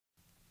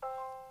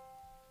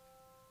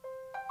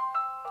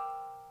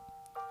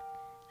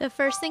The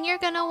first thing you're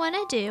going to want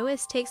to do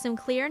is take some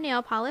clear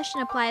nail polish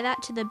and apply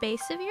that to the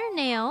base of your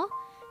nail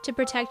to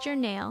protect your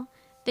nail.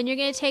 Then you're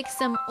going to take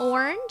some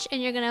orange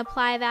and you're going to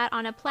apply that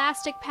on a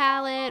plastic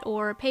palette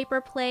or paper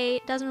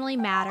plate, doesn't really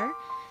matter.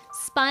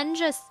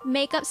 Sponge a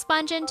makeup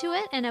sponge into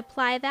it and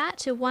apply that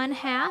to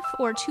 1/2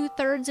 or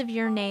 2/3 of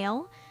your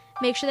nail.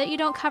 Make sure that you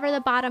don't cover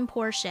the bottom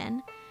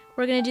portion.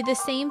 We're going to do the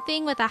same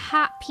thing with a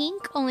hot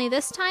pink, only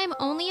this time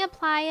only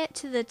apply it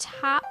to the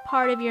top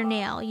part of your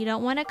nail. You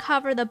don't want to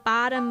cover the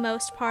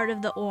bottommost part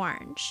of the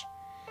orange.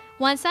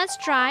 Once that's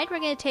dried, we're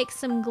going to take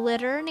some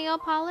glitter nail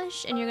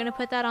polish and you're going to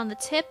put that on the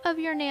tip of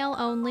your nail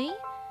only,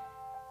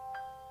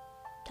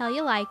 till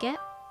you like it.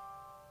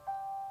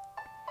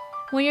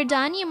 When you're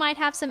done, you might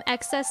have some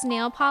excess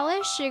nail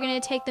polish. You're going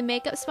to take the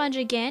makeup sponge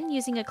again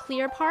using a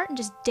clear part and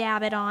just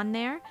dab it on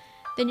there.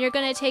 Then you're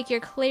going to take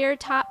your clear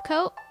top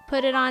coat,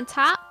 put it on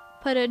top,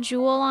 put a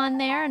jewel on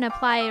there and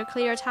apply your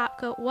clear top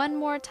coat one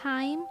more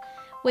time.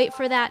 Wait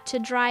for that to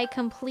dry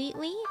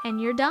completely and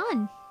you're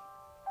done.